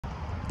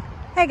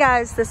Hey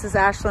guys, this is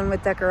Ashlyn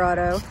with Decker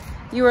Auto.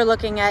 You are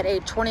looking at a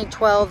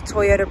 2012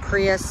 Toyota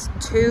Prius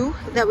 2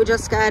 that we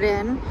just got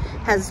in.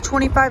 Has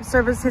 25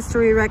 service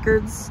history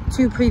records,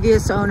 2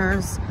 previous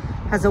owners,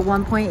 has a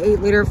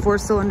 1.8 liter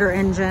 4-cylinder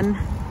engine,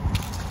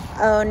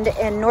 owned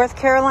in North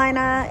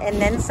Carolina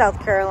and then South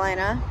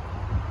Carolina.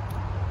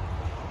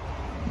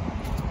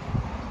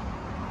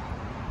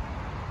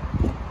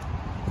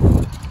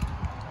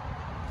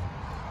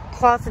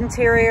 Cloth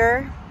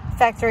interior,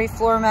 factory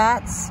floor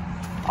mats,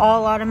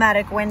 all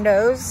automatic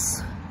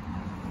windows,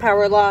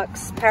 power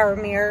locks, power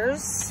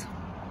mirrors.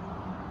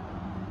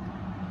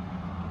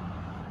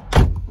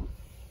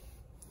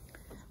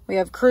 We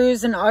have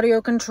cruise and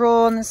audio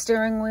control on the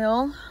steering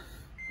wheel,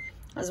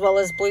 as well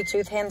as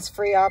Bluetooth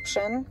hands-free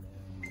option.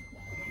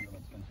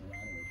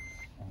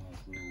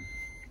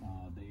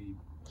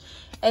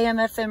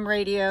 AM/FM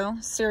radio,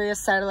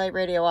 Sirius satellite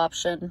radio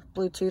option,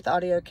 Bluetooth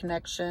audio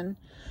connection,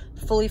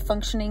 fully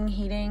functioning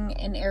heating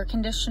and air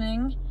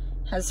conditioning,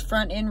 has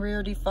front and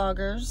rear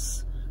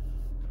defoggers.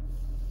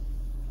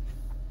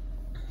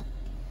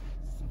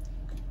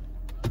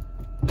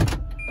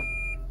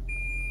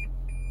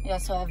 We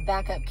also have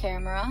backup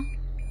camera.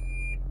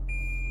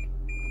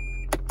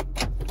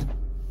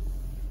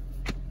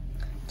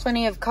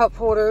 Plenty of cup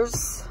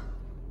holders,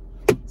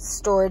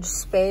 storage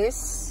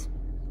space.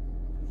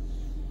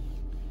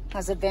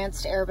 Has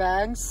advanced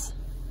airbags.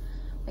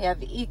 We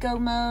have eco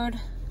mode,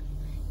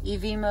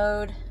 EV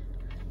mode,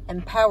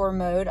 and power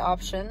mode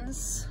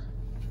options.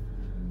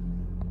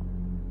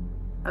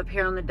 Up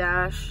here on the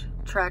dash,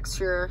 tracks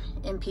your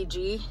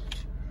MPG,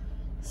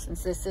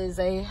 since this is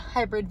a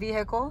hybrid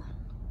vehicle.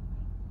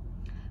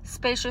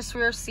 Spacious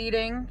rear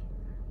seating,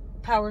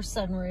 power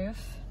sunroof.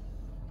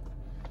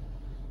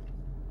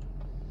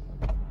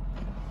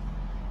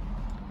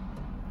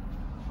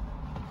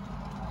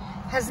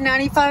 Has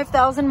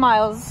 95,000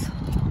 miles.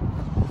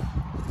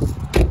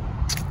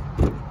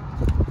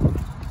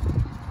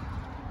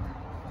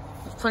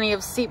 Plenty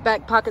of seat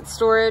back pocket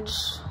storage,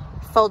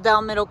 fold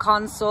down middle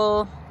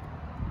console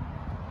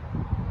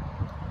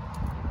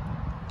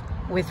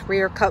with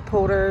rear cup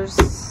holders.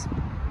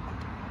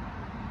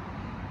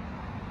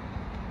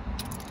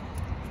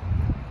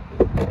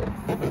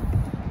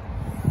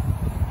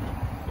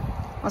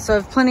 Also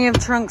have plenty of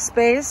trunk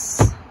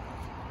space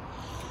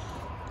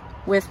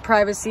with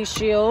privacy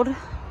shield.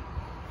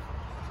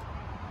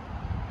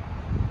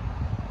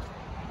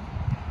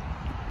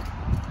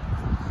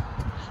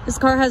 This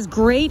car has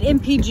great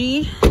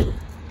MPG.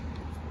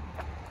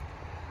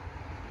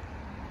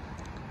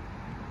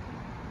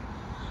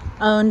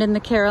 Owned in the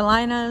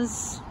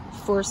Carolinas,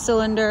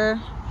 4-cylinder.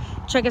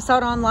 Check us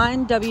out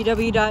online,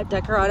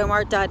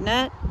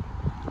 www.deckerautomart.net.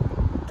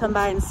 Come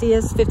by and see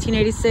us,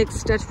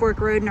 1586 Dutch Fork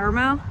Road in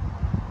Irmo.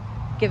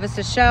 Give us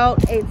a shout,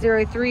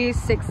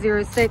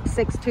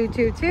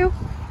 803-606-6222.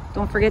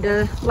 Don't forget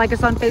to like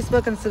us on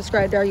Facebook and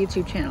subscribe to our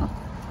YouTube channel.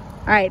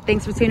 All right,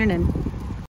 thanks for tuning in.